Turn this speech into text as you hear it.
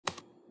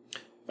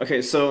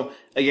Okay, so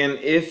again,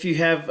 if you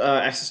have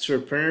access to a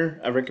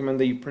printer, I recommend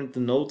that you print the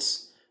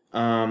notes.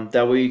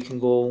 That way you can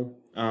go,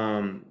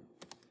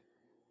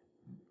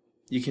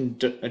 you can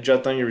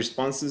jot down your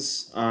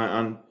responses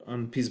on a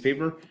piece of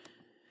paper.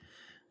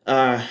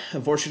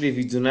 Unfortunately, if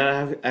you do not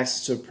have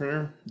access to a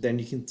printer, then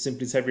you can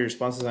simply type your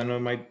responses. I know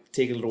it might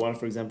take a little while,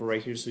 for example,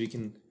 right here, so you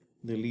can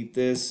delete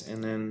this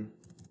and then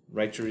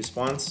write your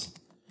response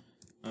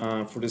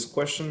for this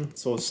question.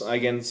 So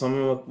again, some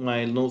of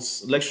my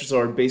notes lectures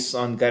are based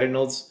on guided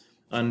notes,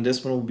 and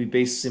this one will be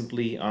based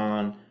simply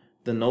on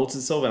the notes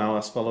itself, and I'll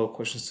ask follow-up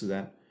questions to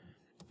that.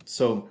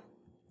 So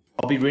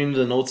I'll be reading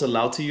the notes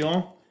aloud to you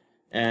all,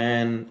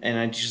 and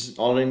I just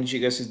all I need you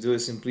guys to do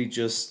is simply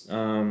just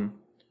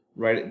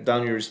write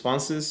down your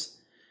responses.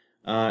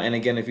 And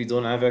again, if you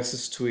don't have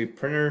access to a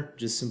printer,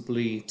 just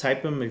simply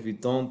type them. If you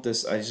don't,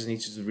 this I just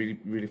need you to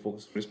really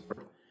focus for this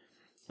part.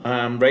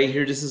 Right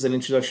here, this is an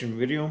introduction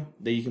video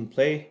that you can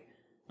play,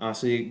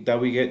 that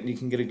you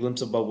can get a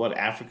glimpse about what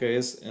Africa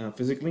is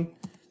physically.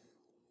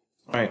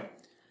 All right,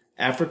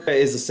 Africa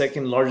is the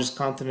second largest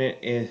continent.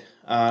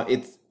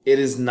 It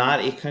is not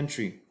a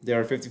country. There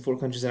are 54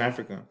 countries in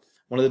Africa.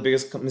 One of the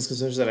biggest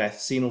misconceptions that I've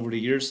seen over the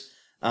years,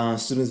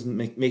 students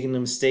making the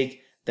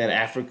mistake that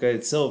Africa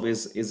itself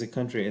is a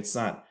country. It's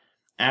not.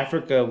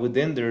 Africa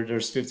within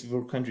there's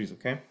 54 countries.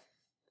 Okay.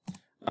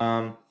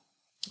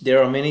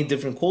 There are many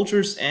different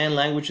cultures and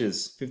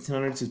languages,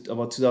 1500 to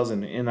about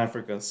 2000 in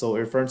Africa. So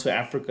referring to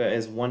Africa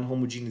as one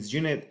homogeneous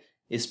unit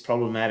is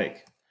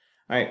problematic.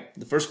 All right,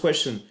 the first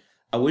question.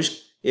 I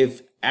wish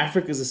if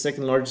Africa is the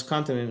second largest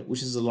continent,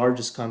 which is the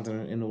largest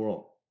continent in the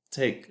world?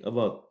 Take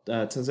about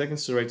 10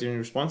 seconds to write down your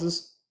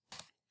responses.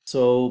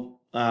 So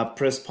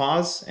press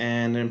pause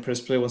and then press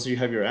play once you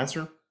have your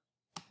answer.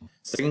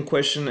 Second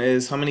question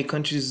is, how many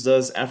countries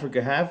does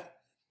Africa have?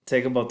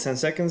 Take about 10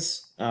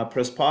 seconds,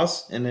 press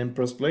pause and then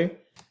press play.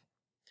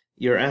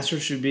 Your answer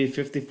should be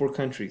 54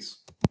 countries.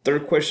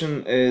 Third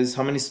question is,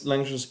 how many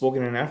languages are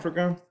spoken in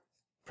Africa?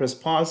 Press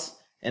pause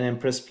and then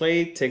press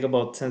play. Take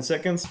about 10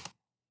 seconds.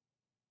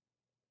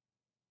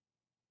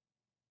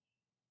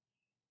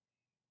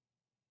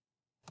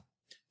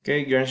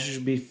 Okay, your answer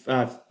should be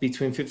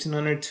between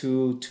 1500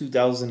 to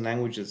 2000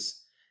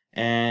 languages.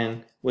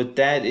 And with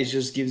that, it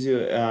just gives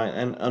you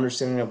an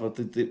understanding about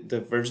the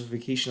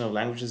diversification of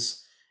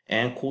languages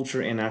and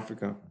culture in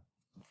Africa.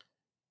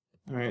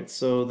 All right,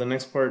 so the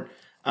next part.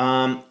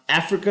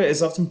 Africa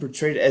is often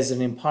portrayed as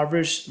an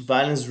impoverished,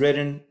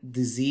 violence-ridden,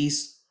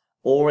 disease,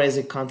 or as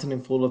a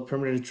continent full of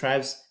primitive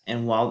tribes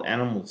and wild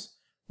animals.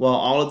 While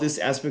all of these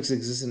aspects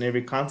exist in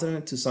every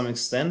continent to some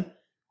extent,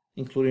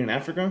 including in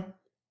Africa,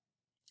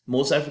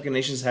 most African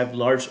nations have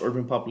large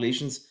urban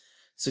populations,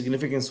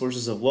 significant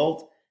sources of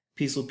wealth,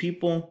 peaceful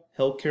people,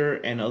 healthcare,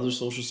 and other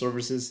social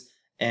services,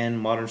 and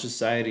modern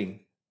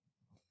society.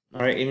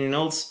 All right, in your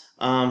notes,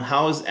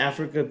 how is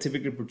Africa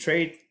typically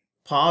portrayed?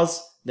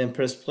 Pause, then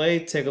press play.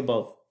 Take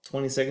about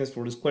 20 seconds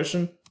for this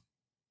question.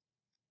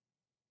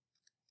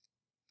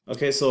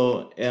 Okay,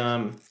 so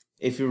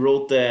if you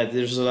wrote that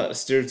there's a lot,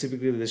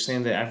 stereotypically they're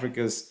saying that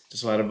Africa's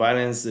just a lot of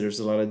violence, there's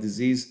a lot of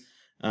disease,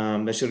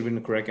 that should have been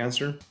the correct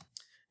answer.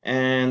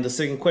 And the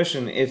second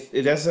question, if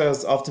that's how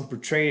it's often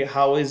portrayed,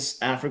 how is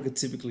Africa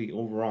typically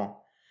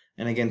overall?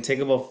 And again, take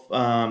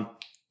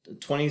about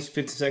 20,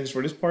 50 seconds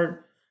for this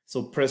part.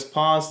 So press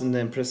pause and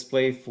then press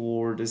play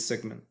for this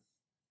segment.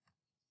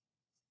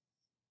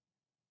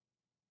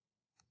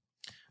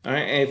 All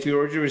right, and if you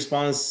wrote your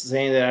response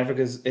saying that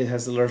Africa it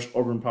has a large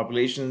urban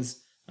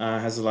populations,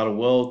 has a lot of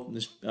wealth,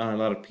 there's a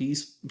lot of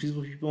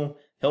peaceful people,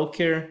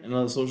 healthcare, and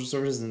other social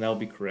services, then that will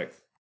be correct.